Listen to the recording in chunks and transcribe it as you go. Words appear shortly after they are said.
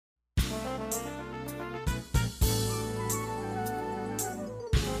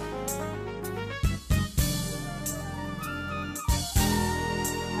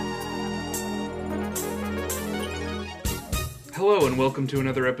Hello and welcome to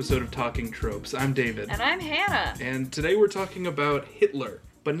another episode of Talking Tropes. I'm David. And I'm Hannah. And today we're talking about Hitler.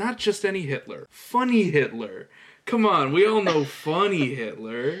 But not just any Hitler. Funny Hitler. Come on, we all know funny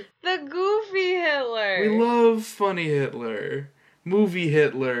Hitler. The goofy Hitler. We love funny Hitler. Movie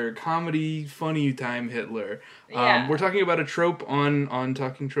Hitler. Comedy, funny time Hitler. Yeah. We're talking about a trope on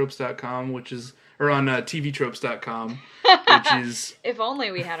TalkingTropes.com, which is... or on TVTropes.com, which is... If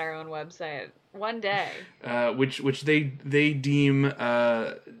only we had our own website. One day. Which they deem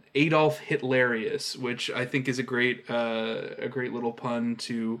Adolf Hitlerius, which I think is a great little pun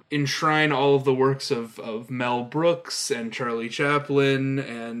to enshrine all of the works of Mel Brooks and Charlie Chaplin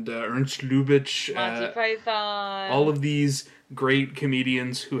and Ernst Lubitsch. Monty Python. All of these great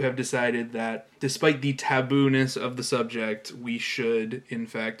comedians who have decided that despite the tabooness of the subject, we should, in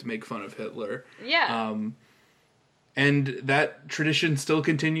fact, make fun of Hitler. Yeah. And that tradition still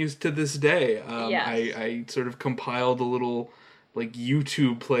continues to this day. Yes. I sort of compiled a little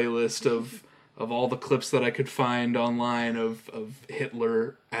YouTube playlist of all the clips that I could find online of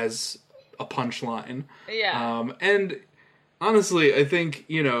Hitler as a punchline. Yeah. And honestly, I think,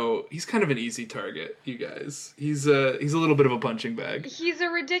 he's kind of an easy target, you guys. He's a little bit of a punching bag. He's a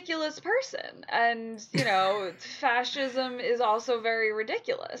ridiculous person. And, fascism is also very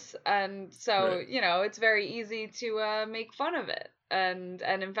ridiculous. And so, Right. It's very easy to make fun of it. And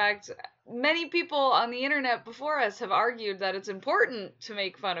in fact, many people on the internet before us have argued that it's important to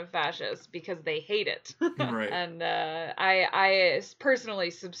make fun of fascists because they hate it. Right. And I personally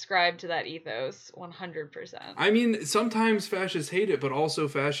subscribe to that ethos 100%. I mean, sometimes fascists hate it, but also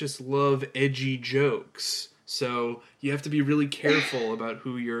fascists love edgy jokes. So you have to be really careful about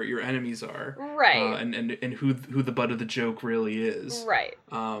who your enemies are. Right. And who the butt of the joke really is. Right.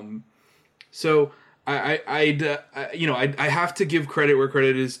 So I have to give credit where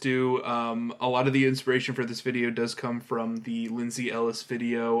credit is due. A lot of the inspiration for this video does come from the Lindsay Ellis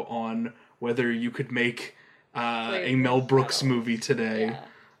video on whether you could make a Mel Brooks movie today.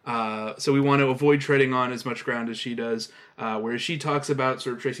 Yeah. So we want to avoid treading on as much ground as she does, whereas she talks about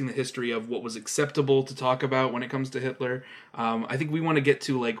sort of tracing the history of what was acceptable to talk about when it comes to Hitler. I think we want to get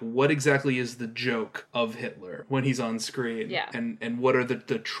to what exactly is the joke of Hitler when he's on screen, Yeah. and what are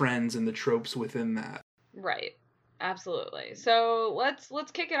the trends and the tropes within that. Right. Absolutely. So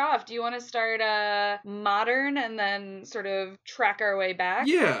let's kick it off. Do you want to start modern and then sort of track our way back?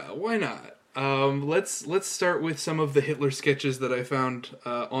 Yeah, why not? Let's start with some of the Hitler sketches that I found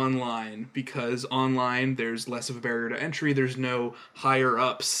online, because online there's less of a barrier to entry. There's no higher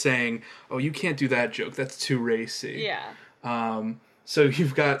ups saying, "Oh, you can't do that joke. That's too racy." Yeah. So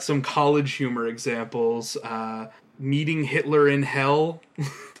you've got some college humor examples. Meeting Hitler in hell.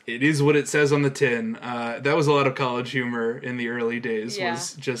 It is what it says on the tin. That was a lot of college humor in the early days. Yeah.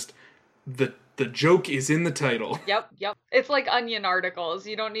 Was just the joke is in the title. Yep. It's like Onion articles.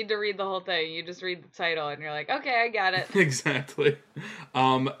 You don't need to read the whole thing. You just read the title and you're like, okay, I got it. Exactly.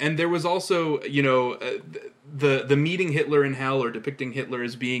 And there was also, the meeting Hitler in hell, or depicting Hitler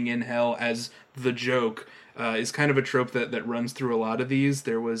as being in hell as the joke, is kind of a trope that runs through a lot of these.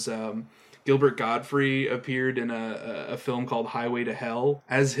 There was... Gilbert Gottfried appeared in a film called Highway to Hell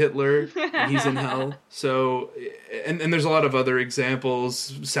as Hitler, and he's in hell. So, and there's a lot of other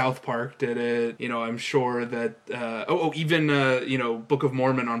examples. South Park did it. I'm sure that, even Book of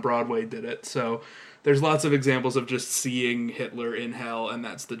Mormon on Broadway did it. So there's lots of examples of just seeing Hitler in hell, and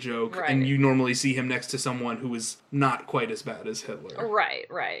that's the joke. Right. And you normally see him next to someone who is not quite as bad as Hitler. Right.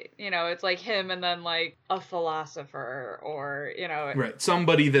 It's like him and then like a philosopher or, Right.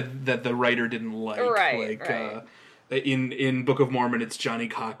 Somebody that the writer didn't like. Right. In Book of Mormon, it's Johnny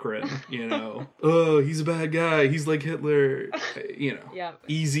Cochran, Oh, he's a bad guy. He's like Hitler, Yep.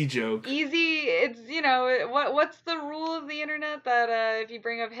 Easy joke. Easy, it's, what's the rule of the internet that if you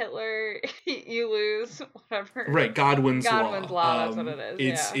bring up Hitler, you lose, whatever. Right, Godwin's Law. That's what it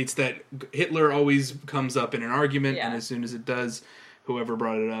is, It's that Hitler always comes up in an argument, Yeah. and as soon as it does, whoever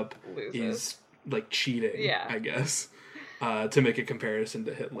brought it up Loses. is, cheating, Yeah. I guess. To make a comparison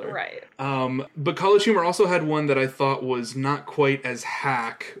to Hitler. Right. But College Humor also had one that I thought was not quite as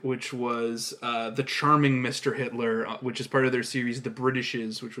hack, which was The Charming Mr. Hitler, which is part of their series The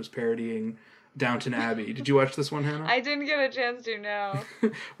Britishes, which was parodying Downton Abbey. Did you watch this one, Hannah? I didn't get a chance to, no.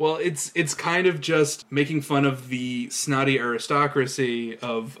 Well, it's kind of just making fun of the snotty aristocracy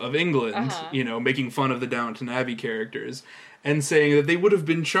of England, making fun of the Downton Abbey characters, and saying that they would have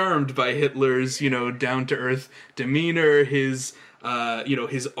been charmed by Hitler's, down-to-earth demeanor, his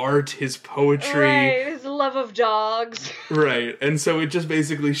art, his poetry. Right, his love of dogs. Right, and so it just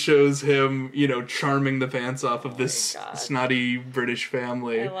basically shows him, charming the pants off of this God. snotty British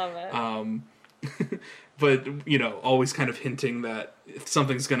family. I love it. but always kind of hinting that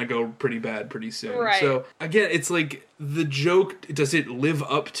something's going to go pretty bad pretty soon. Right. So again, it's like the joke, does it live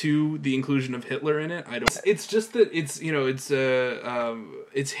up to the inclusion of Hitler in it? I don't. It's just that it's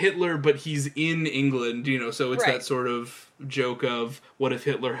Hitler, but he's in England, so it's that sort of joke of, what if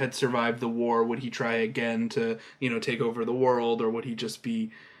Hitler had survived the war? Would he try again to, take over the world, or would he just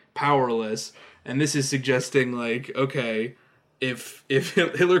be powerless? And this is suggesting, like, okay, if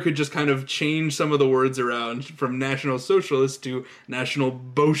Hitler could just kind of change some of the words around from National Socialist to National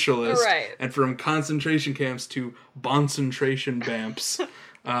Bolshevist, and from concentration camps to concentration camps,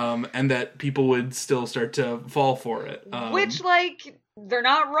 and that people would still start to fall for it. Which, like, they're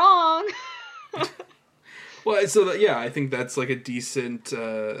not wrong. Well, so I think that's like a decent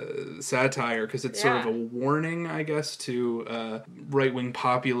satire, because it's sort of a warning, I guess, to right-wing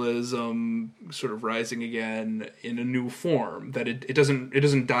populism sort of rising again in a new form. That it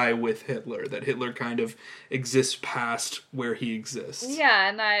doesn't die with Hitler. That Hitler kind of exists past where he exists. Yeah,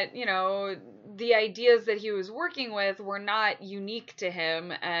 and that the ideas that he was working with were not unique to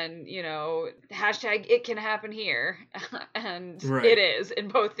him, and hashtag it can happen here, and it is in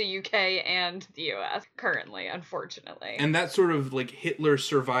both the UK and the US currently, unfortunately. And that sort of like Hitler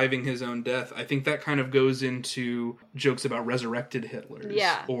surviving his own death, I think that kind of goes into jokes about resurrected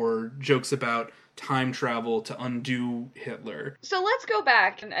Hitlers, or jokes about time travel to undo Hitler. So let's go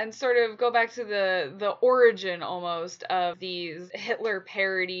back and sort of go back to the origin almost of these Hitler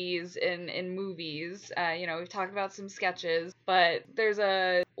parodies in movies. We've talked about some sketches, but there's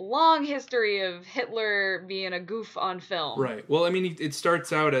a long history of Hitler being a goof on film. Right. Well, I mean, it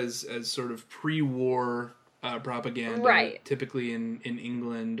starts out as sort of pre-war propaganda, typically in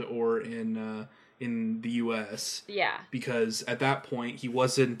England or in the US. Yeah. Because at that point, he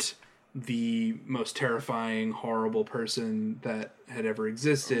wasn't the most terrifying, horrible person that had ever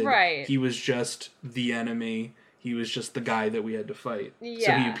existed. Right. He was just the enemy. He was just the guy that we had to fight. Yeah.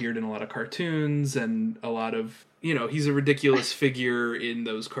 So he appeared in a lot of cartoons and a lot of, he's a ridiculous figure in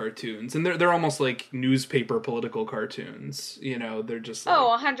those cartoons. And they're almost like newspaper political cartoons. They're just like...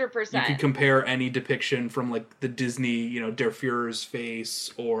 100%. You could compare any depiction from like the Disney, Der Fuhrer's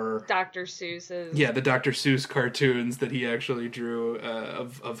face, or... Dr. Seuss's. Yeah, the Dr. Seuss cartoons that he actually drew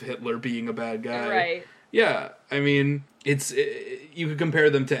of Hitler being a bad guy. Right. Yeah, I mean, you could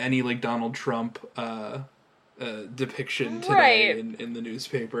compare them to any like Donald Trump depiction today in the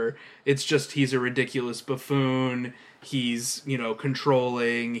newspaper. It's just he's a ridiculous buffoon. He's,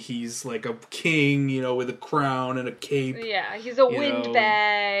 controlling. He's like a king, with a crown and a cape. Yeah, he's a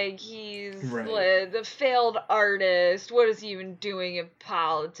windbag. He's the failed artist. What is he even doing in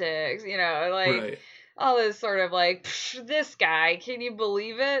politics? All this sort of like, this guy, can you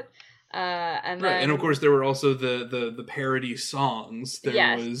believe it? And of course there were also the parody songs.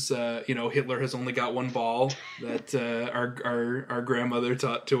 There was Hitler has only got one ball, that our grandmother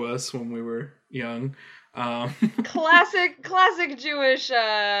taught to us when we were young. Classic Jewish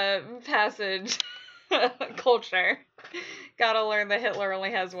passage culture. Gotta learn that Hitler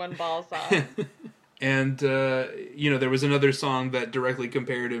only has one ball song. And there was another song that directly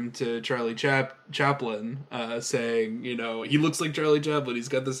compared him to Charlie Chaplin, saying, he looks like Charlie Chaplin. He's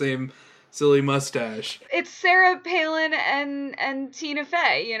got the same silly mustache. It's Sarah Palin and Tina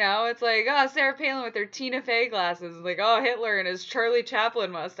Fey. It's like, Sarah Palin with her Tina Fey glasses. Like, Hitler and his Charlie Chaplin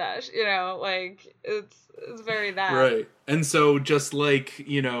mustache. It's very that. Right. And so just like,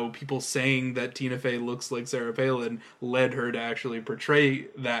 people saying that Tina Fey looks like Sarah Palin led her to actually portray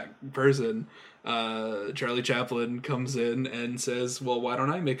that person. Charlie Chaplin comes in and says, well, why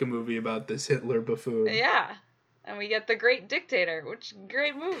don't I make a movie about this Hitler buffoon? Yeah. And we get The Great Dictator, which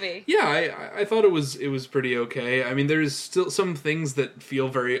great movie. Yeah, I thought it was pretty okay. I mean, there's still some things that feel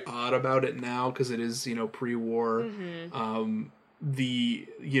very odd about it now, because it is, pre-war. Mm-hmm.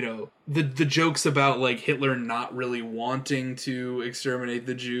 The jokes about like Hitler not really wanting to exterminate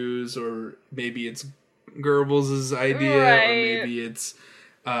the Jews, or maybe it's Goebbels' idea,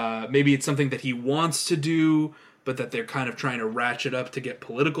 or maybe it's something that he wants to do, but that they're kind of trying to ratchet up to get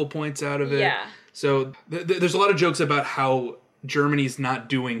political points out of it. Yeah. So there's a lot of jokes about how Germany's not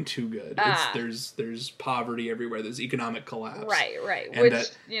doing too good. There's poverty everywhere. There's economic collapse. Right. And which,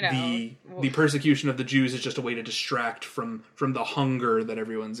 that the persecution of the Jews is just a way to distract from the hunger that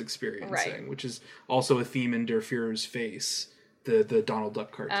everyone's experiencing, which is also a theme in Der Fuhrer's face. The Donald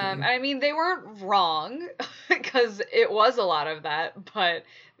Duck cartoon. I mean, they weren't wrong, because it was a lot of that, but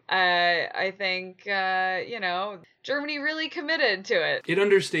I think, Germany really committed to it. It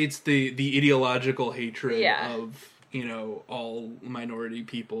understates the ideological hatred of, all minority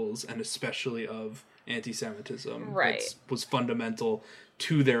peoples, and especially of anti-Semitism. Right. That was fundamental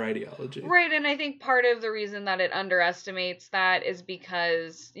to their ideology. Right, and I think part of the reason that it underestimates that is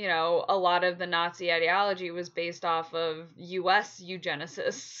because, a lot of the Nazi ideology was based off of US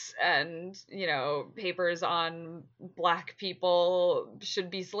eugenicists and, papers on black people should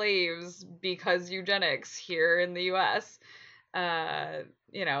be slaves because eugenics here in the US.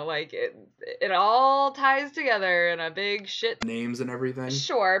 It all ties together in a big shit. Names and everything.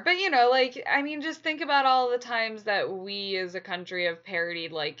 Sure, but just think about all the times that we as a country have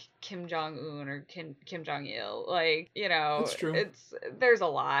parodied Kim Jong Un or Kim Jong Il. That's true. There's a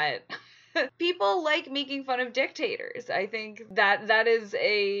lot. People like making fun of dictators. I think that is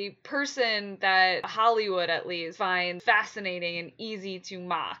a person that Hollywood at least finds fascinating and easy to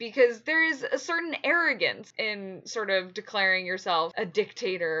mock, because there is a certain arrogance in sort of declaring yourself a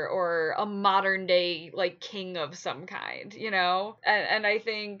dictator or a modern day king of some kind, and I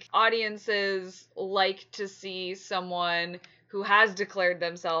think audiences like to see someone who has declared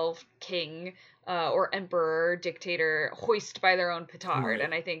themselves king or emperor, dictator, hoist by their own petard. Right.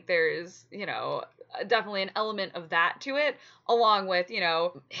 And I think there's, definitely an element of that to it, along with,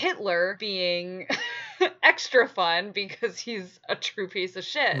 Hitler being extra fun because he's a true piece of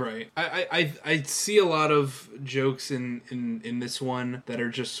shit. Right. I see a lot of jokes in this one that are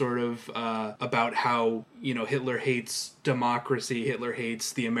just sort of about how, Hitler hates democracy, Hitler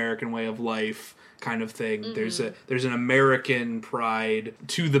hates the American way of life, kind of thing. Mm-hmm. There's an American pride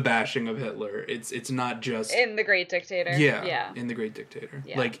to the bashing of Hitler. It's not just in The Great Dictator. Yeah. In The Great Dictator.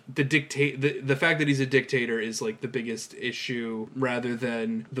 Yeah. The fact that he's a dictator is the biggest issue rather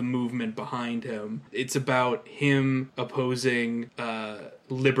than the movement behind him. It's about him opposing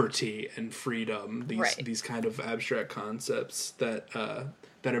liberty and freedom, these kind of abstract concepts that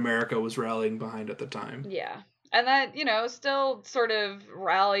America was rallying behind at the time. Yeah. And that, still sort of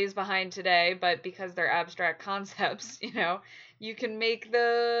rallies behind today, but because they're abstract concepts, you can make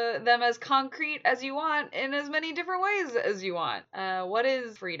them as concrete as you want in as many different ways as you want. What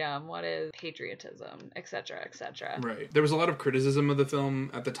is freedom? What is patriotism? Etc., etc. Right. There was a lot of criticism of the film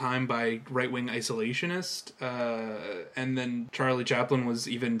at the time by right-wing isolationists, and then Charlie Chaplin was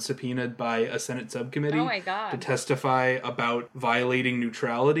even subpoenaed by a Senate subcommittee to testify about violating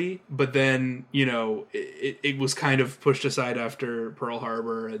neutrality. But then, it was kind of pushed aside after Pearl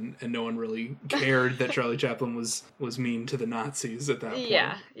Harbor, and no one really cared that Charlie Chaplin was mean to the Nazis at that point.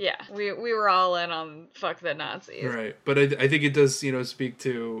 Yeah. We were all in on fuck the Nazis. Right. But I think it does, speak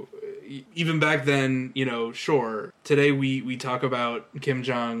to, even back then, sure, today we talk about Kim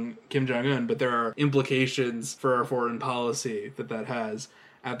Jong-un, but there are implications for our foreign policy that has.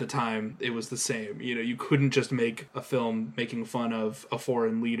 At the time, it was the same. You couldn't just make a film making fun of a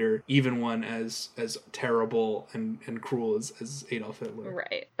foreign leader, even one as terrible and cruel as Adolf Hitler.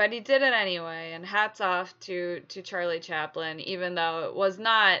 Right. But he did it anyway, and hats off to Charlie Chaplin, even though it was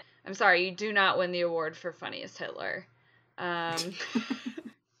not... I'm sorry, you do not win the award for funniest Hitler.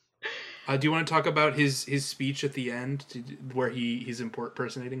 Do you want to talk about his speech at the end, where he's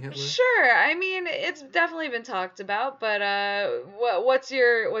impersonating Hitler? Sure. I mean, it's definitely been talked about, but what's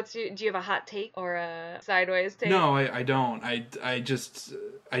your do you have a hot take or a sideways take? No, I don't. I just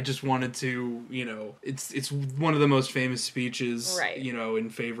wanted to, it's one of the most famous speeches, right, in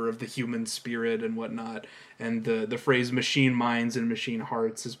favor of the human spirit and whatnot. And the phrase machine minds and machine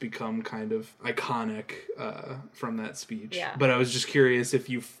hearts has become kind of iconic from that speech. Yeah. But I was just curious if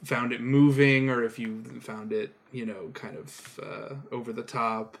you found it moving or if you found it, kind of over the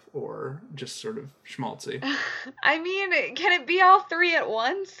top or just sort of schmaltzy. I mean, can it be all three at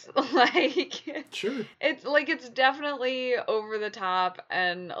once? Sure. It's definitely over the top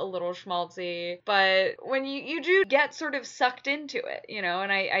and a little schmaltzy, but when you do get sort of sucked into it,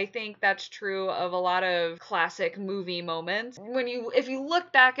 and I think that's true of a lot of classic movie moments. If you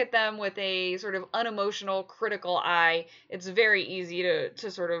look back at them with a sort of unemotional, critical eye, it's very easy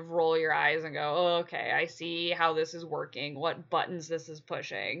to sort of roll your eyes and go, oh, okay, I see how this is working, what buttons this is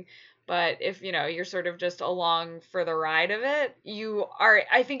pushing. But if, you're sort of just along for the ride of it,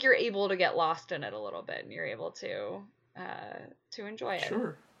 I think you're able to get lost in it a little bit, and you're able to enjoy it.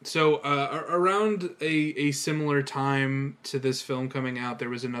 Sure. So around a similar time to this film coming out, there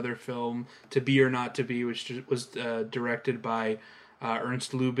was another film, To Be or Not to Be, which was directed by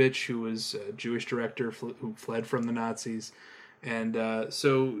Ernst Lubitsch, who was a Jewish director who fled from the Nazis. And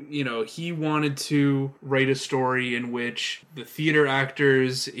so, he wanted to write a story in which the theater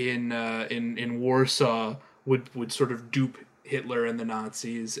actors in Warsaw would sort of dupe Hitler and the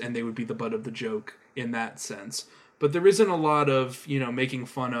Nazis, and they would be the butt of the joke in that sense. But there isn't a lot of, making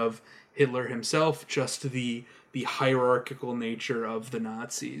fun of Hitler himself, just the hierarchical nature of the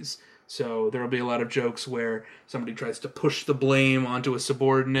Nazis. So there'll be a lot of jokes where somebody tries to push the blame onto a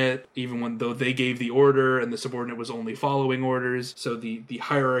subordinate, even though they gave the order and the subordinate was only following orders. So the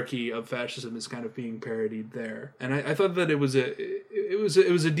hierarchy of fascism is kind of being parodied there. And I thought that it was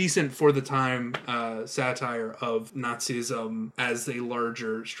a decent for the time satire of Nazism as a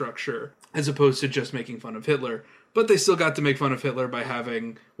larger structure, as opposed to just making fun of Hitler. But they still got to make fun of Hitler by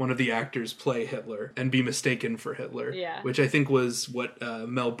having one of the actors play Hitler and be mistaken for Hitler. Yeah. Which I think was what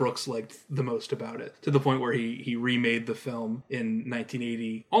Mel Brooks liked the most about it. To the point where he remade the film in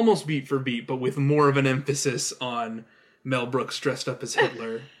 1980, almost beat for beat, but with more of an emphasis on Mel Brooks dressed up as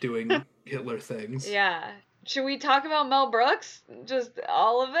Hitler doing Hitler things. Yeah. Should we talk about Mel Brooks? Just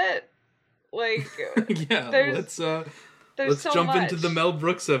all of it? Like, yeah, let's so jump much. into the Mel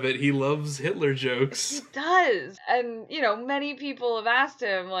Brooks of it. He loves Hitler jokes. He does. And, many people have asked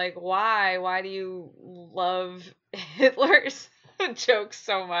him, like, why? Why do you love Hitler's jokes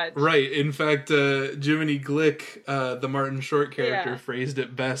so much? Right. In fact, Jiminy Glick, the Martin Short character, phrased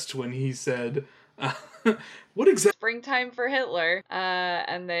it best when he said... what exactly? Springtime for Hitler,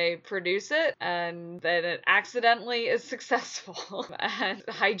 and they produce it, and then it accidentally is successful, and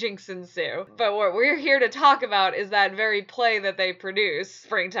hijinks ensue. But what we're here to talk about is that very play that they produce,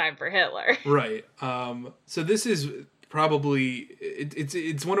 Springtime for Hitler. Right. So this is probably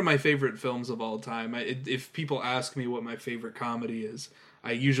it's one of my favorite films of all time. If people ask me what my favorite comedy is,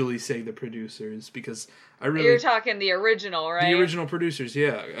 I usually say The Producers, because You're talking the original, right? The original Producers,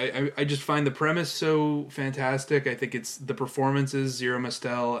 yeah. I just find the premise so fantastic. I think it's the performances, Zero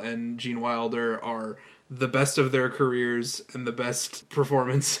Mostel and Gene Wilder are the best of their careers and the best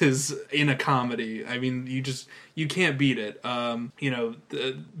performances in a comedy. I mean, you can't beat it.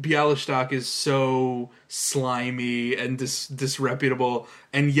 Bialystok is so slimy and disreputable,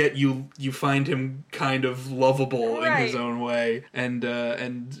 and yet you find him kind of lovable in his own way. And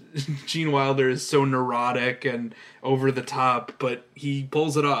Gene Wilder is so neurotic and over the top, but he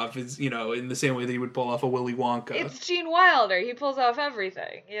pulls it off. Is in the same way that he would pull off a Willy Wonka. It's Gene Wilder. He pulls off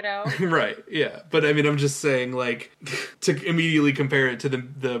everything. Right. Yeah. But I mean, I'm just saying, like, to immediately compare it to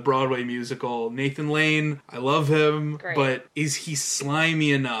the Broadway musical, Nathan Lane, I love him, but is he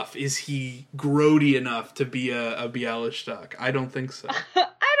slimy enough? Is he grody enough to be a Bialystok? I don't think so.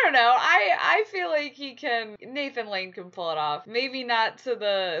 I don't know. I feel like Nathan Lane can pull it off. Maybe not to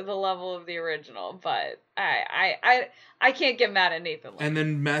the level of the original, but I can't get mad at Nathan Lane. And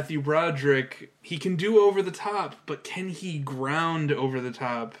then Matthew Broderick, he can do over the top, but can he ground over the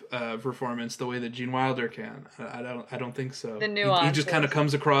top performance the way that Gene Wilder can? I don't think so. The nuances. He just kind of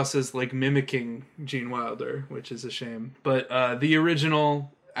comes across as like mimicking Gene Wilder, which is a shame. But the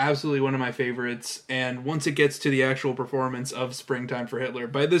original, absolutely one of my favorites. And once it gets to the actual performance of Springtime for Hitler,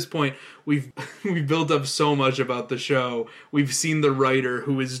 by this point we've built up so much about the show. We've seen the writer,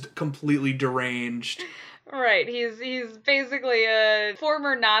 who is completely deranged. Right, he's basically a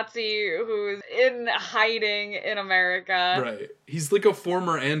former Nazi who's in hiding in America. Right, he's like a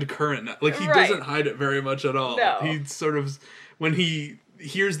former and current, like he doesn't hide it very much at all. No. He sort of, when he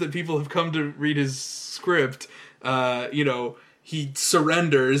hears that people have come to read his script, he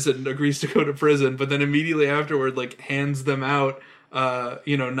surrenders and agrees to go to prison, but then immediately afterward, like, hands them out,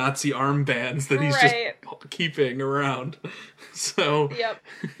 Nazi armbands that he's just keeping around. So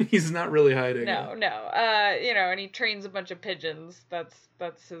he's not really hiding. No. And he trains a bunch of pigeons. That's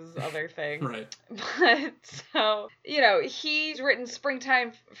his other thing. Right. But so, he's written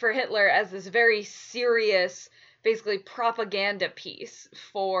Springtime for Hitler as this very serious, basically propaganda piece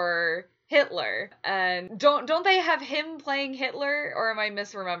for Hitler. And don't they have him playing Hitler, or am I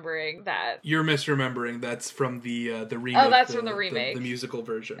misremembering that? You're misremembering. That's from the remake. Oh, that's from the remake. The musical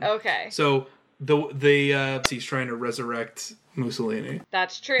version. Okay. So he's trying to resurrect Mussolini.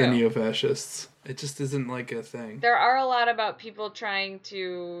 That's true. The neo-fascists. It just isn't like a thing. There are a lot about people trying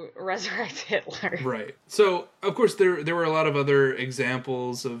to resurrect Hitler. Right. So, of course, there were a lot of other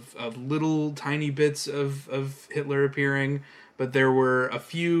examples of little tiny bits of Hitler appearing, but there were a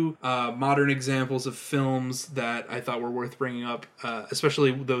few modern examples of films that I thought were worth bringing up,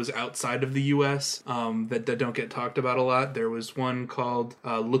 especially those outside of the U.S. That don't get talked about a lot. There was one called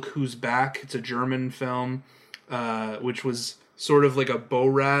Look Who's Back. It's a German film, which was sort of like a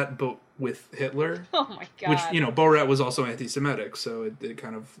Borat, but with Hitler. Oh my god. Which, Borat was also anti-Semitic, so it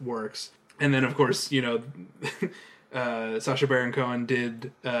kind of works. And then, of course, Sacha Baron Cohen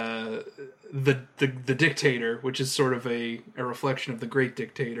did the Dictator, which is sort of a reflection of The Great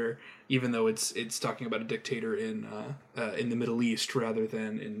Dictator, even though it's talking about a dictator in the Middle East rather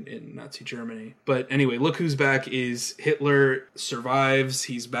than in Nazi Germany. But anyway, Look Who's Back is Hitler survives,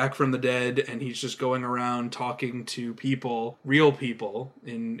 he's back from the dead, and he's just going around talking to people, real people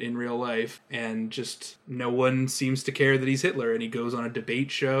in real life, and just no one seems to care that he's Hitler, and he goes on a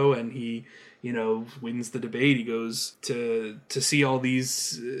debate show, and he wins the debate. He goes to see all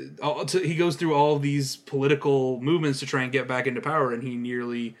these, he goes through all these political movements to try and get back into power, and he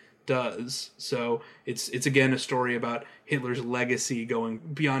nearly does. So it's again a story about Hitler's legacy going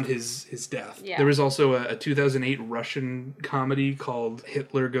beyond his death. Yeah. There was also a 2008 Russian comedy called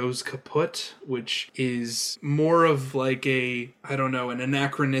Hitler Goes Kaput, which is more of like an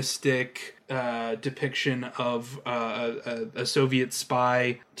anachronistic depiction of a Soviet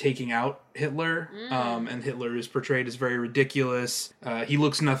spy taking out Hitler, and Hitler is portrayed as very ridiculous. He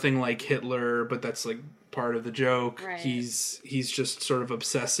looks nothing like Hitler, but that's like part of the joke. Right. He's just sort of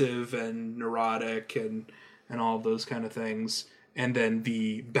obsessive and neurotic and all of those kind of things. And then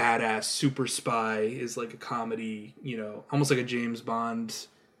the badass super spy is like a comedy, almost like a James Bond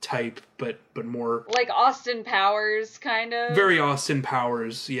type, but more like Austin Powers, kind of. Very Austin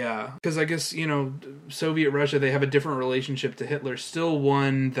Powers, yeah. Because I guess Soviet Russia, they have a different relationship to Hitler. Still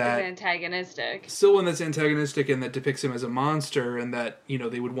one that's antagonistic. And that depicts him as a monster, and that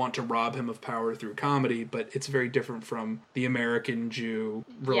they would want to rob him of power through comedy. But it's very different from the American Jew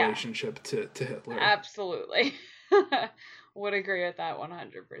relationship to Hitler. Absolutely. Would agree with that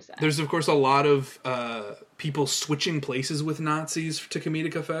 100%. There's, of course, a lot of people switching places with Nazis to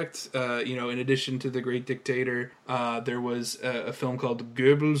comedic effect. In addition to The Great Dictator, there was a film called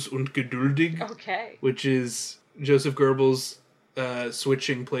Goebbels und Geduldig, which is Joseph Goebbels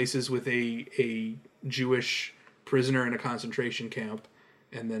switching places with a Jewish prisoner in a concentration camp.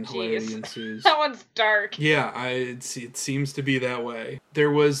 And then hilarity ensues. That one's dark. Yeah, it seems to be that way. There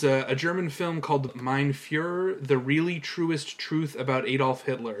was a German film called Mein Führer, The Really Truest Truth About Adolf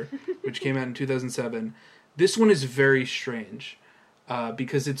Hitler, which came out in 2007. This one is very strange,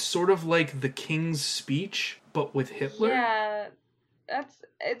 because it's sort of like The King's Speech, but with Hitler. Yeah,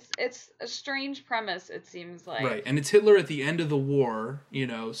 it's a strange premise, it seems like. Right, and it's Hitler at the end of the war,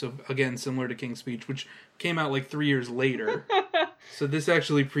 so again, similar to King's Speech, which came out like 3 years later. So this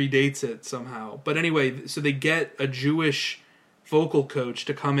actually predates it somehow. But anyway, so they get a Jewish vocal coach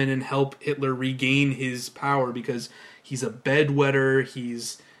to come in and help Hitler regain his power because he's a bedwetter,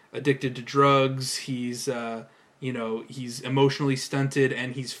 he's addicted to drugs, he's emotionally stunted,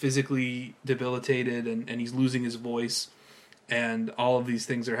 and he's physically debilitated, and he's losing his voice, and all of these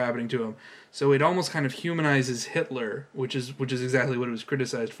things are happening to him. So it almost kind of humanizes Hitler, which is exactly what it was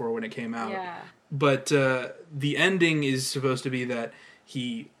criticized for when it came out. Yeah. But the ending is supposed to be that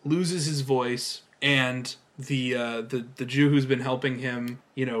he loses his voice, and the Jew who's been helping him,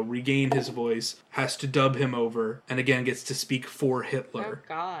 regain his voice, has to dub him over, and again gets to speak for Hitler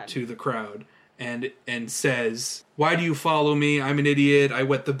to the crowd, and says, "Why do you follow me? I'm an idiot. I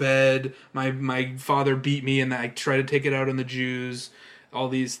wet the bed. My father beat me, and I try to take it out on the Jews." All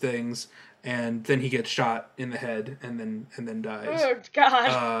these things. And then he gets shot in the head and then dies. Oh,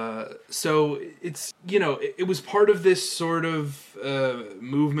 God. So it's, it was part of this sort of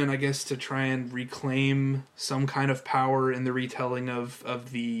movement, I guess, to try and reclaim some kind of power in the retelling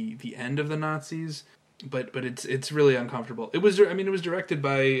of the end of the Nazis. But it's really uncomfortable. It was directed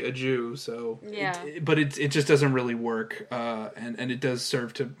by a Jew, so yeah. But it just doesn't really work, and it does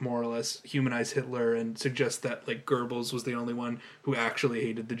serve to more or less humanize Hitler and suggest that like Goebbels was the only one who actually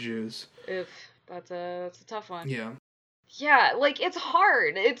hated the Jews. That's a tough one. Yeah. Yeah, like it's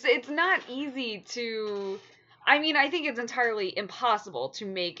hard. It's not easy to. I mean, I think it's entirely impossible to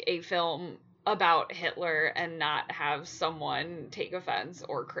make a film about Hitler and not have someone take offense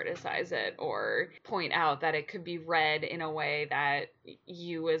or criticize it or point out that it could be read in a way that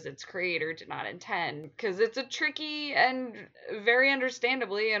you as its creator did not intend, because it's a tricky and very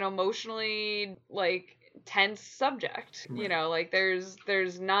understandably and emotionally like tense subject. Right.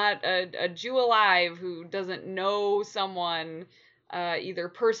 There's not a Jew alive who doesn't know someone either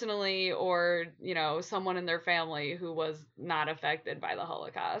personally or, someone in their family who was not affected by the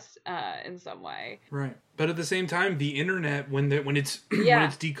Holocaust in some way. Right. But at the same time, the internet, when it's when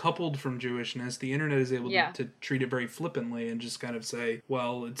it's decoupled from Jewishness, the internet is able to treat it very flippantly and just kind of say,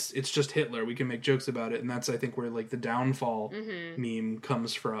 well, it's just Hitler. We can make jokes about it. And that's, I think, where like the downfall meme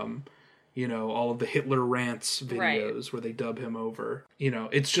comes from. All of the Hitler rants videos where they dub him over.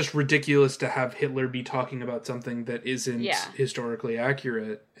 It's just ridiculous to have Hitler be talking about something that isn't historically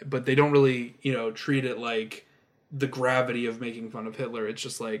accurate, but they don't really, treat it like the gravity of making fun of Hitler. It's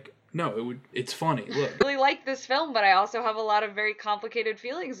just like, no, it's funny. Look. I really like this film, but I also have a lot of very complicated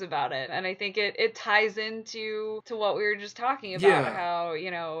feelings about it. And I think it ties into what we were just talking about. Yeah.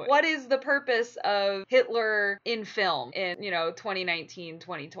 How, what is the purpose of Hitler in film in, 2019,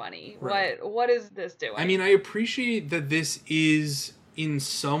 2020? Right. What is this doing? I mean, I appreciate that this is in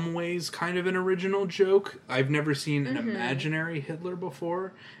some ways kind of an original joke. I've never seen an imaginary Hitler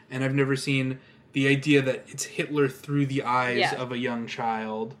before, and I've never seen the idea that it's Hitler through the eyes of a young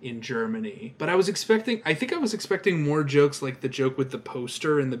child in Germany. But I was expecting more jokes like the joke with the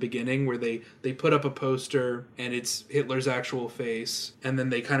poster in the beginning where they put up a poster and it's Hitler's actual face and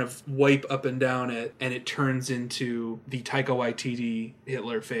then they kind of wipe up and down it and it turns into the Taika Waititi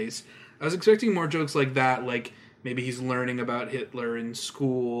Hitler face. I was expecting more jokes like that, like maybe he's learning about Hitler in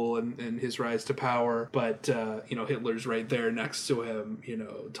school and his rise to power, but, Hitler's right there next to him,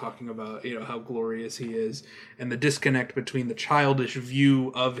 talking about, how glorious he is. And the disconnect between the childish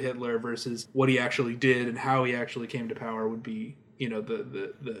view of Hitler versus what he actually did and how he actually came to power would be,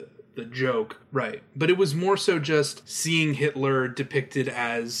 the joke. Right. But it was more so just seeing Hitler depicted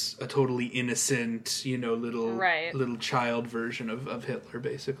as a totally innocent, little child version of Hitler,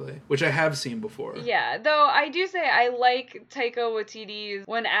 basically. Which I have seen before. Yeah, though I do say I like Taika Waititi.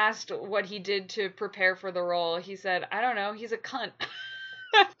 When asked what he did to prepare for the role, he said, I don't know, he's a cunt.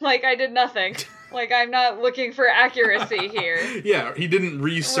 Like, I did nothing. Like, I'm not looking for accuracy here. Yeah, he didn't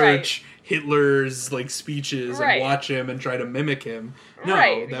research Hitler's, speeches and watch him and try to mimic him. No,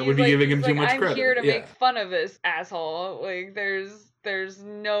 that would be giving him too much credit. I'm here to make fun of this asshole. Like, there's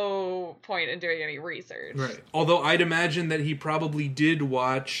no point in doing any research. Right. Although I'd imagine that he probably did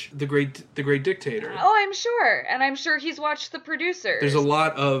watch The Great Dictator. Oh, I'm sure. And I'm sure he's watched The Producers. There's a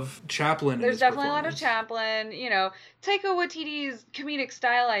lot of Chaplin in There's his definitely a lot of Chaplin. Taika Waititi's comedic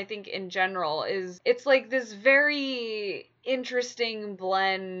style, I think, in general, it's like this very interesting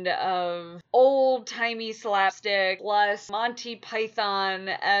blend of old-timey slapstick plus Monty Python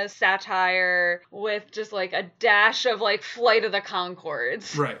as satire with just a dash of Flight of the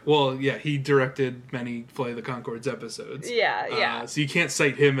Conchords. Right. Well, yeah, he directed many Flight of the Conchords episodes. Yeah. So you can't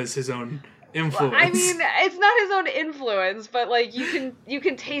cite him as his own influence. Well, I mean, it's not his own influence, but you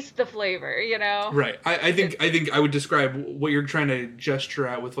can taste the flavor, Right. I think I would describe what you're trying to gesture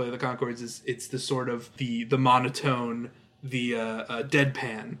at with Flight of the Conchords is it's the sort of the monotone, the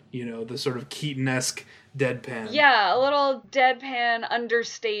deadpan, the sort of Keaton-esque deadpan. Yeah, a little deadpan,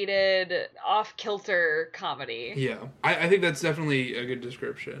 understated, off-kilter comedy. Yeah, I think that's definitely a good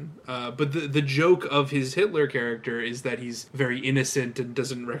description. But the joke of his Hitler character is that he's very innocent and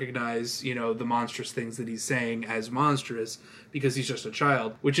doesn't recognize, the monstrous things that he's saying as monstrous because he's just a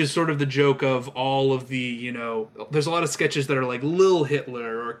child, which is sort of the joke of all of the, there's a lot of sketches that are like Lil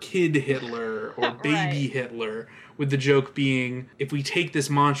Hitler or Kid Hitler or Baby Hitler, with the joke being, if we take this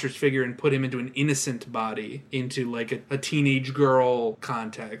monstrous figure and put him into an innocent body, into a teenage girl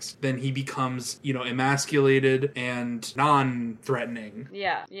context, then he becomes, emasculated and non-threatening.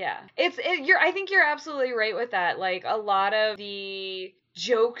 Yeah. I think you're absolutely right with that. A lot of the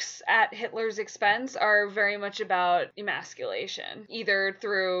jokes at Hitler's expense are very much about emasculation, either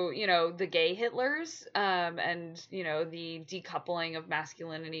through, the gay Hitlers, and, the decoupling of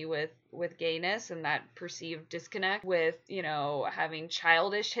masculinity with gayness and that perceived disconnect with, having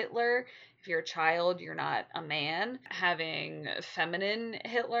childish Hitler. If you're a child, you're not a man. Having feminine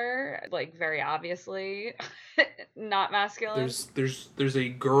Hitler, very obviously not masculine. There's a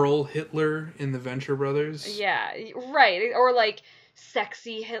girl Hitler in the Venture Brothers. Yeah, right. Or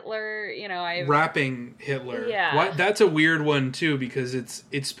sexy Hitler, rapping Hitler. Yeah. That's a weird one too, because it's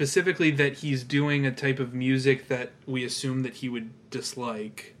specifically that he's doing a type of music that we assume that he would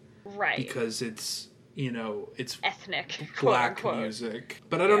dislike. Right. Because it's it's ethnic black quote, music.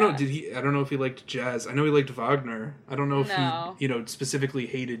 But I don't know, I don't know if he liked jazz. I know he liked Wagner. I don't know if he specifically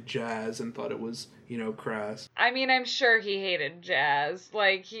hated jazz and thought it was, crass. I mean, I'm sure he hated jazz.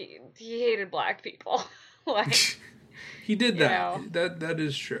 He hated black people. He did that. That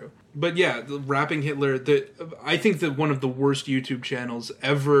is true. But yeah, the rapping Hitler, I think that one of the worst YouTube channels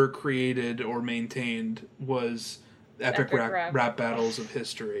ever created or maintained was Epic Rap Battles of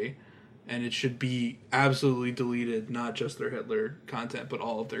History. And it should be absolutely deleted, not just their Hitler content, but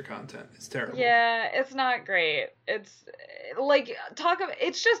all of their content. It's terrible. Yeah, it's not great. It's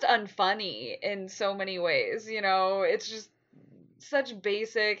it's just unfunny in so many ways, It's just such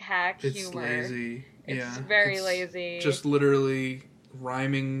basic hack humor. It's lazy. It's very lazy. Just literally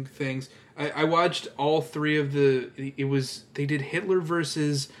rhyming things. I watched all three of they did Hitler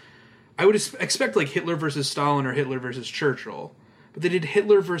versus, I would expect Hitler versus Stalin or Hitler versus Churchill. but they did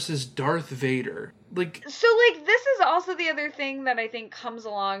Hitler versus Darth Vader. Like, so, like, this is also the other thing that I think comes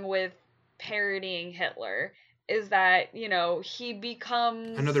along with parodying Hitler, is that, you know, he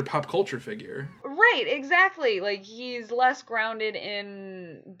becomes another pop culture figure. Right, exactly. Like, he's less grounded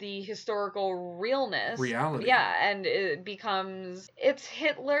in the historical Reality. Yeah, and it becomes, it's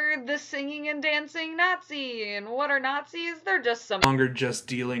Hitler, the singing and dancing Nazi, and what are Nazis? They're just some... Longer just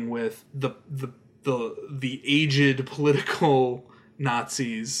dealing with the aged political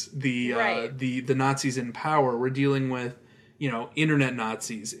Nazis, the Nazis in power. We're dealing with, you know, internet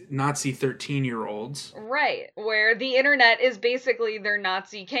Nazis, Nazi 13-year-olds. Right, where the internet is basically their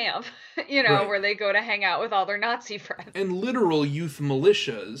Nazi camp, you know, where they go to hang out with all their Nazi friends. And literal youth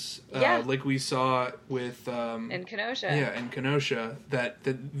militias, like we saw with... in Kenosha. Yeah, in Kenosha, that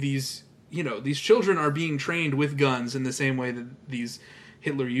these, you know, these children are being trained with guns in the same way that these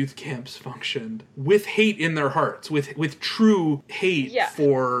Hitler youth camps functioned, with hate in their hearts, with true hate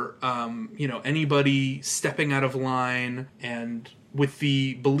for, you know, anybody stepping out of line, and with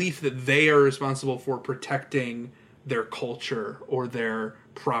the belief that they are responsible for protecting their culture or their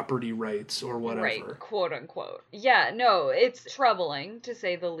property rights or whatever. Right, quote unquote. Yeah, no, it's troubling to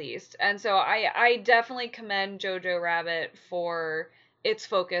say the least. And so I definitely commend Jojo Rabbit for its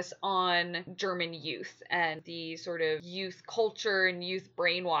focus on German youth and the sort of youth culture and youth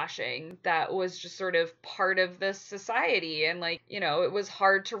brainwashing that was just sort of part of this society. And, like, you know, it was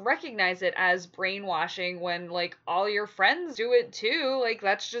hard to recognize it as brainwashing when, like, all your friends do it too. Like,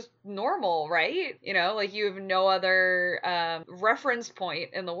 that's just normal, right? You know, like, you have no other reference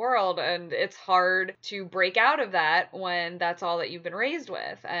point in the world, and it's hard to break out of that when that's all that you've been raised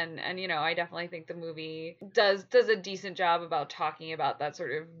with. And you know, I definitely think the movie does a decent job about talking about that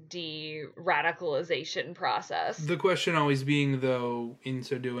sort of de-radicalization process. The question always being, though, in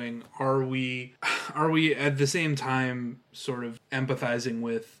so doing, are we at the same time sort of empathizing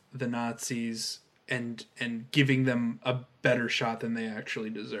with the Nazis and giving them a better shot than they actually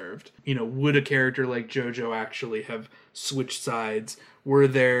deserved? You know, would a character like Jojo actually have switched sides? Were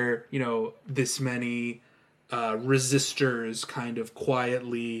there, you know, this many resistors kind of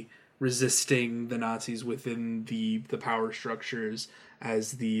quietly resisting the Nazis within the power structures,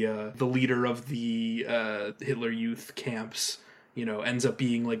 as the leader of the Hitler youth camps, you know, ends up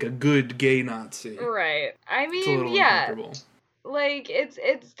being like a good gay Nazi. Right. I mean, it's a little uncomfortable. Like,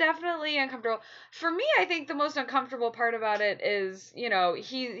 it's definitely uncomfortable. For me, I think the most uncomfortable part about it is, you know,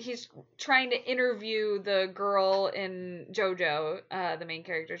 he's trying to interview the girl in Jojo, the main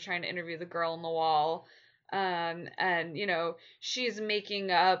character, trying to interview the girl on the wall. And, you know, she's making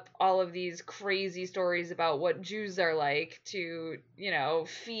up all of these crazy stories about what Jews are like to, you know,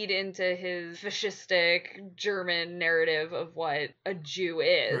 feed into his fascistic German narrative of what a Jew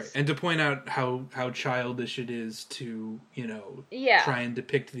is. Right. And to point out how childish it is to, you know, try and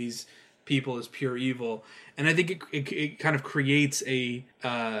depict these people as pure evil. And I think it kind of creates a,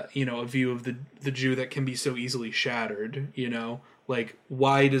 you know, a view of the Jew that can be so easily shattered, you know? Like,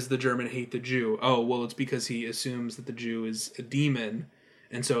 why does the German hate the Jew? Oh, well, it's because he assumes that the Jew is a demon.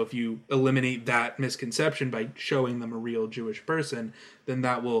 And so if you eliminate that misconception by showing them a real Jewish person, then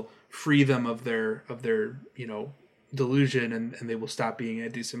that will free them of their you know, delusion, and they will stop being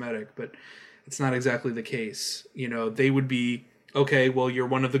anti-Semitic. But it's not exactly the case. You know, they would be, okay, well, you're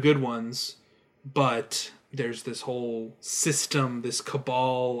one of the good ones, but there's this whole system, this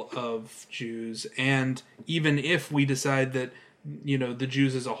cabal of Jews. And even if we decide that, you know, the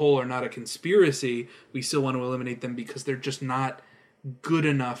Jews as a whole are not a conspiracy, we still want to eliminate them because they're just not good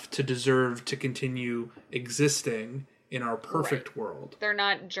enough to deserve to continue existing in our perfect world. They're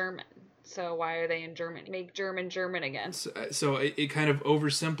not German, so why are they in Germany? Make German again. So it kind of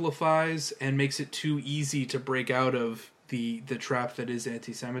oversimplifies and makes it too easy to break out of the trap that is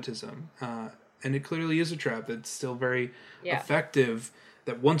anti-Semitism. And it clearly is a trap that's still very effective,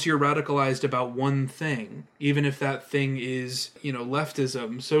 that once you're radicalized about one thing, even if that thing is, you know,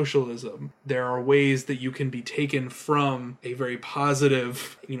 leftism, socialism, there are ways that you can be taken from a very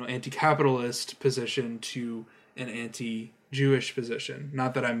positive, you know, anti-capitalist position to an anti-Jewish position.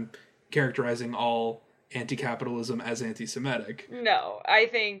 Not that I'm characterizing all anti-capitalism as anti-Semitic. No, I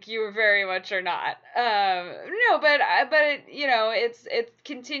think you very much are not. No, but it, you know, it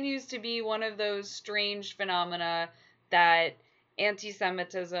continues to be one of those strange phenomena that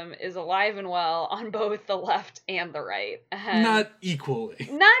anti-Semitism is alive and well on both the left and the right. And not equally.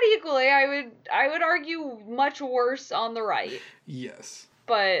 Not equally. I would argue much worse on the right. Yes.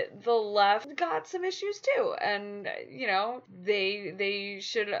 but the left got some issues too, and they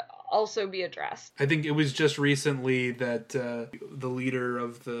should also be addressed. I think it was just recently that the leader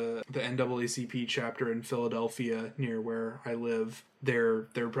of the NAACP chapter in Philadelphia, near where I live, their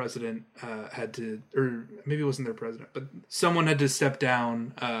president had to, or maybe it wasn't their president, but someone had to step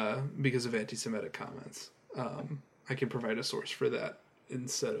down because of anti-Semitic comments. I can provide a source for that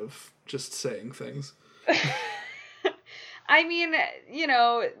instead of just saying things. I mean,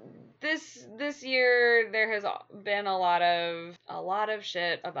 this year there has been a lot of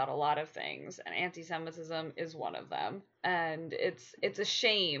shit about a lot of things, and anti-Semitism is one of them. And it's a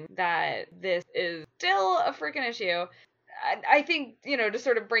shame that this is still a freaking issue. I think, to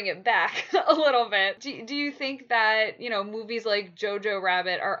sort of bring it back a little bit, do you think that, movies like Jojo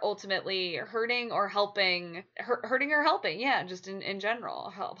Rabbit are ultimately hurting or helping? Hurting or helping, yeah, just in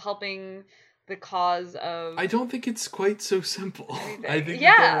general, helping the cause of... I don't think it's quite so simple. I think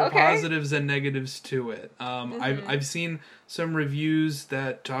that there are positives and negatives to it. I've seen some reviews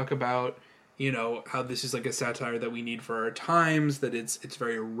that talk about, how this is like a satire that we need for our times, that it's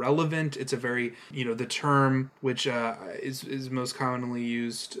very relevant. It's a very, the term which is most commonly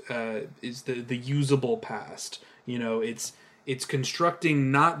used is the usable past. It's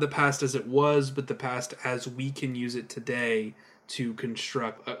constructing not the past as it was, but the past as we can use it today to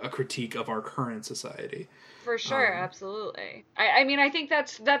construct a critique of our current society. For sure, absolutely. I mean, I think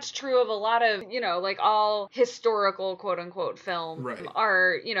that's true of a lot of, like all historical quote unquote film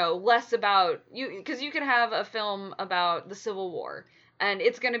are, less about because you can have a film about the Civil War, and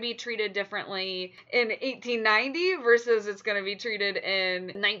it's going to be treated differently in 1890 versus it's going to be treated in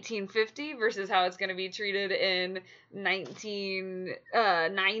 1950 versus how it's going to be treated in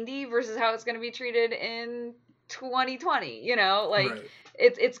 1990 versus how it's going to be treated in 2020,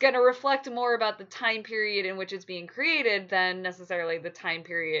 it's going to reflect more about the time period in which it's being created than necessarily the time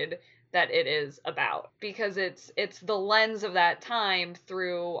period that it is about, because it's the lens of that time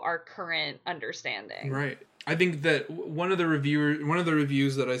through our current understanding. Right. I think that one of the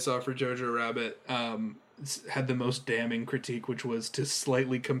reviews that I saw for Jojo Rabbit had the most damning critique, which was to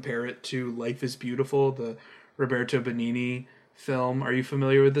slightly compare it to Life is Beautiful, the Roberto Benigni film. Are you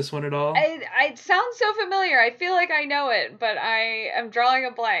familiar with this one at all? It sounds so familiar. I feel like I know it, but I am drawing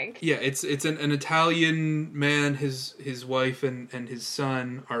a blank. Yeah, it's an Italian man, his wife and his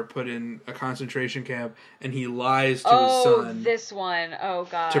son are put in a concentration camp, and he lies to his son. Oh, this one. Oh,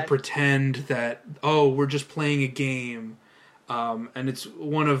 God. To pretend that, we're just playing a game. And it's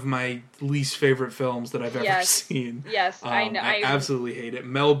one of my least favorite films that I've ever seen. Yes, I know. I absolutely hate it.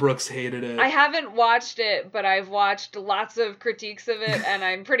 Mel Brooks hated it. I haven't watched it, but I've watched lots of critiques of it, and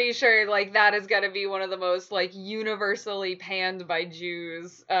I'm pretty sure that is going to be one of the most universally panned by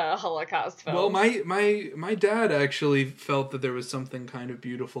Jews Holocaust films. Well, my dad actually felt that there was something kind of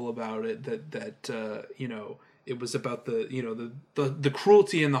beautiful about it. That it was about the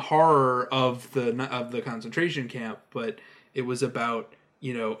cruelty and the horror of the concentration camp, but it was about,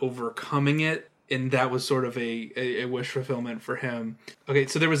 overcoming it, and that was sort of a wish fulfillment for him. Okay,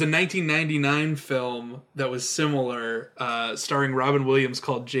 so there was a 1999 film that was similar, starring Robin Williams,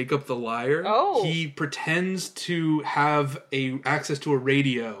 called Jacob the Liar. Oh. He pretends to have access to a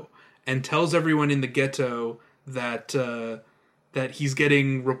radio and tells everyone in the ghetto that he's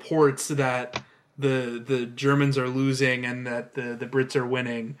getting reports that the Germans are losing and that the Brits are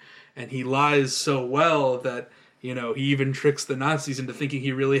winning, and he lies so well that he even tricks the Nazis into thinking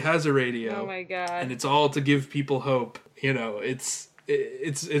he really has a radio. Oh my God! And it's all to give people hope. It's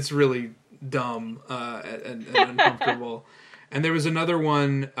really dumb and uncomfortable. And there was another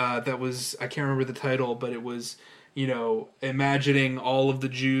one that was, I can't remember the title, but it was imagining all of the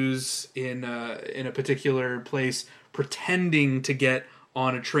Jews in a particular place pretending to get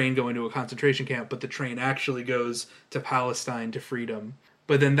on a train going to a concentration camp, but the train actually goes to Palestine, to freedom.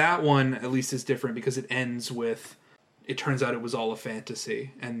 But then that one, at least, is different because it ends with, it turns out it was all a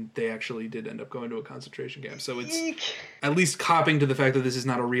fantasy, and they actually did end up going to a concentration camp. So it's at least copping to the fact that this is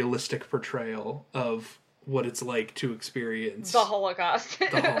not a realistic portrayal of what it's like to experience the Holocaust.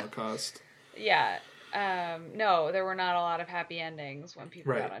 The Holocaust. Yeah. No, there were not a lot of happy endings when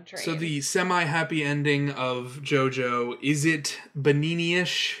people got on trains. So the semi-happy ending of JoJo, is it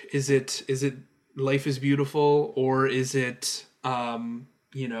Benigni-ish? Is it Life is Beautiful? Or is it, a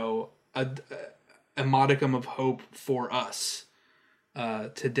modicum of hope for us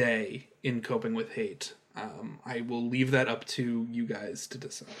today in coping with hate? I will leave that up to you guys to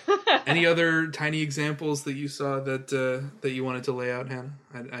decide. Any other tiny examples that you saw that you wanted to lay out, Hannah?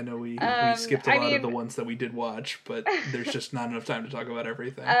 I know we skipped a lot of the ones that we did watch, but there's just not enough time to talk about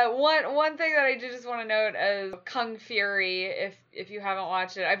everything. One thing that I did just want to note is Kung Fury. If you haven't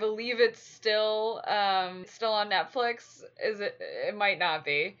watched it, I believe it's still on Netflix. It might not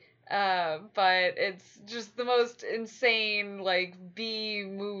be. But it's just the most insane, like, B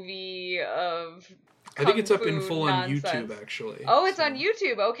movie of I think it's up in full nonsense. on YouTube, actually. Oh, it's on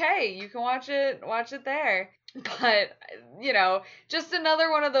YouTube. Okay, you can watch it there. But, you know, just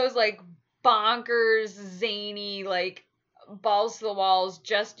another one of those, like, bonkers, zany, like, balls to the walls,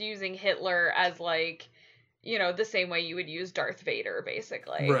 just using Hitler as, like, you know, the same way you would use Darth Vader,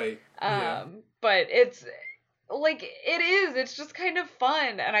 basically. Right. But it's... like, it's just kind of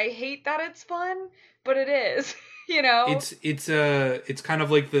fun, and I hate that it's fun, but it is, you know? It's kind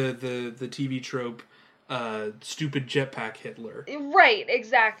of like the TV trope, stupid jetpack Hitler. Right,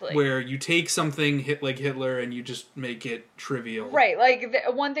 exactly. Where you take something like Hitler and you just make it trivial. Right, like,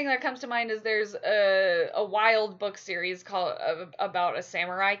 one thing that comes to mind is there's a Wild book series called about a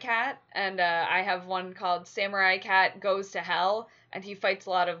samurai cat, and I have one called Samurai Cat Goes to Hell, and he fights a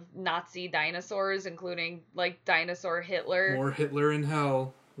lot of Nazi dinosaurs, including, like, dinosaur Hitler. More Hitler in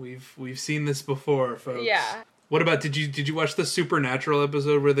hell. We've seen this before, folks. Yeah. What about, did you watch the Supernatural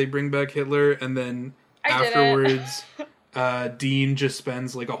episode where they bring back Hitler and then afterwards Dean just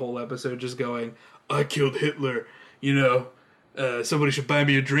spends like a whole episode just going, I killed Hitler, you know, somebody should buy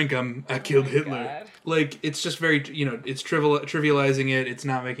me a drink, I killed Hitler. God. Like, it's just very, you know, it's trivializing it, it's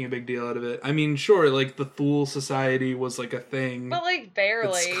not making a big deal out of it. I mean, sure, like, the Thule Society was, like, a thing. But, like,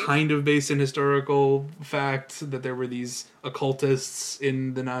 barely. It's kind of based in historical fact that there were these occultists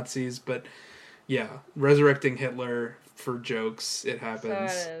in the Nazis, but, yeah, resurrecting Hitler for jokes, it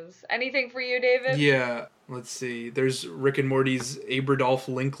happens. So it is. Anything for you, David? Yeah, let's see. There's Rick and Morty's Aberdolf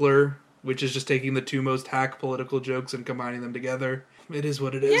Linkler, which is just taking the two most hack political jokes and combining them together. It is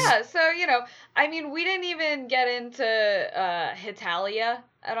what it is. Yeah, so, you know, I mean, we didn't even get into Hitalia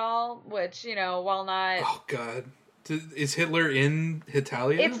at all, which, you know, while not... Oh, God. Is Hitler in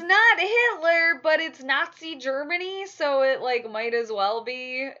Hitalia? It's not Hitler, but it's Nazi Germany, so it, like, might as well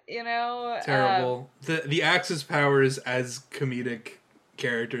be, you know? Terrible. The Axis powers as comedic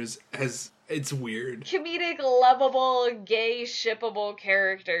characters it's weird. Comedic, lovable, gay, shippable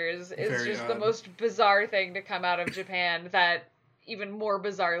characters is Very just odd. the most bizarre thing to come out of Japan that, even more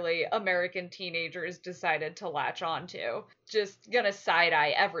bizarrely, American teenagers decided to latch onto. Just gonna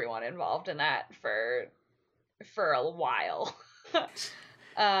side-eye everyone involved in that for a while.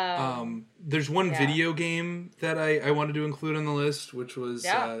 There's one video game that I wanted to include on the list, which was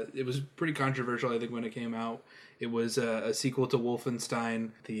it was pretty controversial, I think, when it came out. It was a sequel to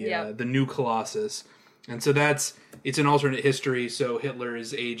Wolfenstein, the New Colossus, and so it's an alternate history. So Hitler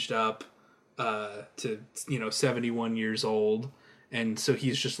is aged up to 71 years old, and so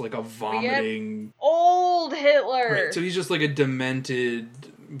he's just like a vomiting old Hitler. Right, so he's just like a demented,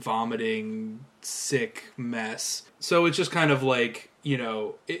 vomiting, sick mess. So it's just kind of like, you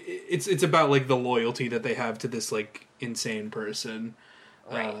know, it's about like the loyalty that they have to this like insane person.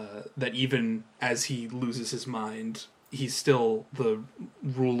 Right. That even as he loses his mind, he's still the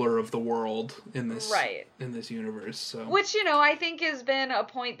ruler of the world in this in this universe. So, which, you know, I think has been a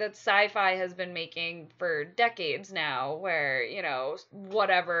point that sci-fi has been making for decades now, where, you know,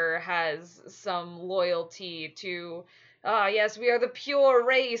 whatever has some loyalty to, yes, we are the pure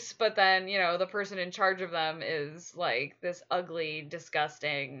race, but then, you know, the person in charge of them is like this ugly,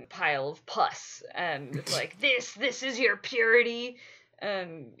 disgusting pile of pus, and it's like, this is your purity.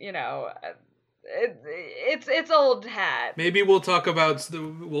 And, you know, it's old hat. Maybe we'll talk about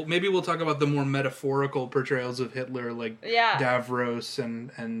the more metaphorical portrayals of Hitler, like Davros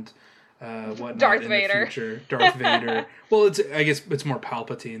and whatnot Darth in Vader. The future. Darth Vader. Well, I guess it's more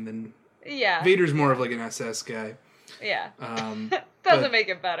Palpatine than Vader's more of like an SS guy. Yeah. Doesn't make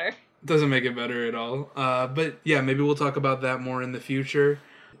it better. Doesn't make it better at all. But yeah, maybe we'll talk about that more in the future.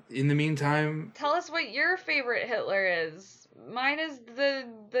 In the meantime, tell us what your favorite Hitler is. Mine is the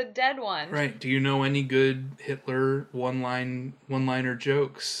dead one. Right. Do you know any good Hitler one-liner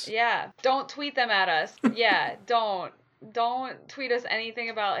jokes? Yeah. Don't tweet them at us. Yeah, don't tweet us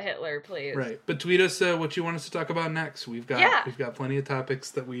anything about Hitler, please. Right. But tweet us what you want us to talk about next. We've got plenty of topics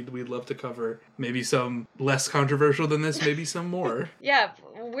that we'd love to cover. Maybe some less controversial than this, maybe some more. Yeah,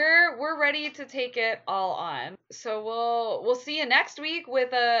 we're ready to take it all on. So we'll see you next week with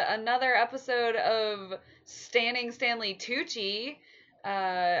another episode of Standing Stanley Tucci,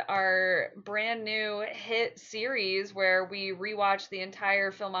 our brand new hit series where we rewatch the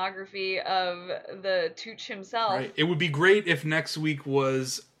entire filmography of the Tooch himself. Right. It would be great if next week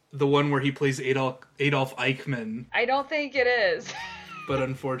was the one where he plays Adolf Eichmann. I don't think it is. But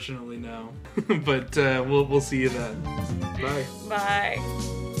unfortunately, no. But we'll see you then. Bye. Bye.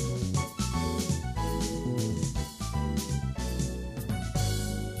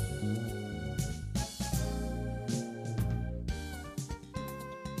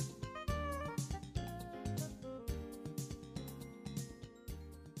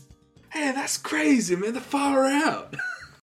 Hey, that's crazy, man. The far out.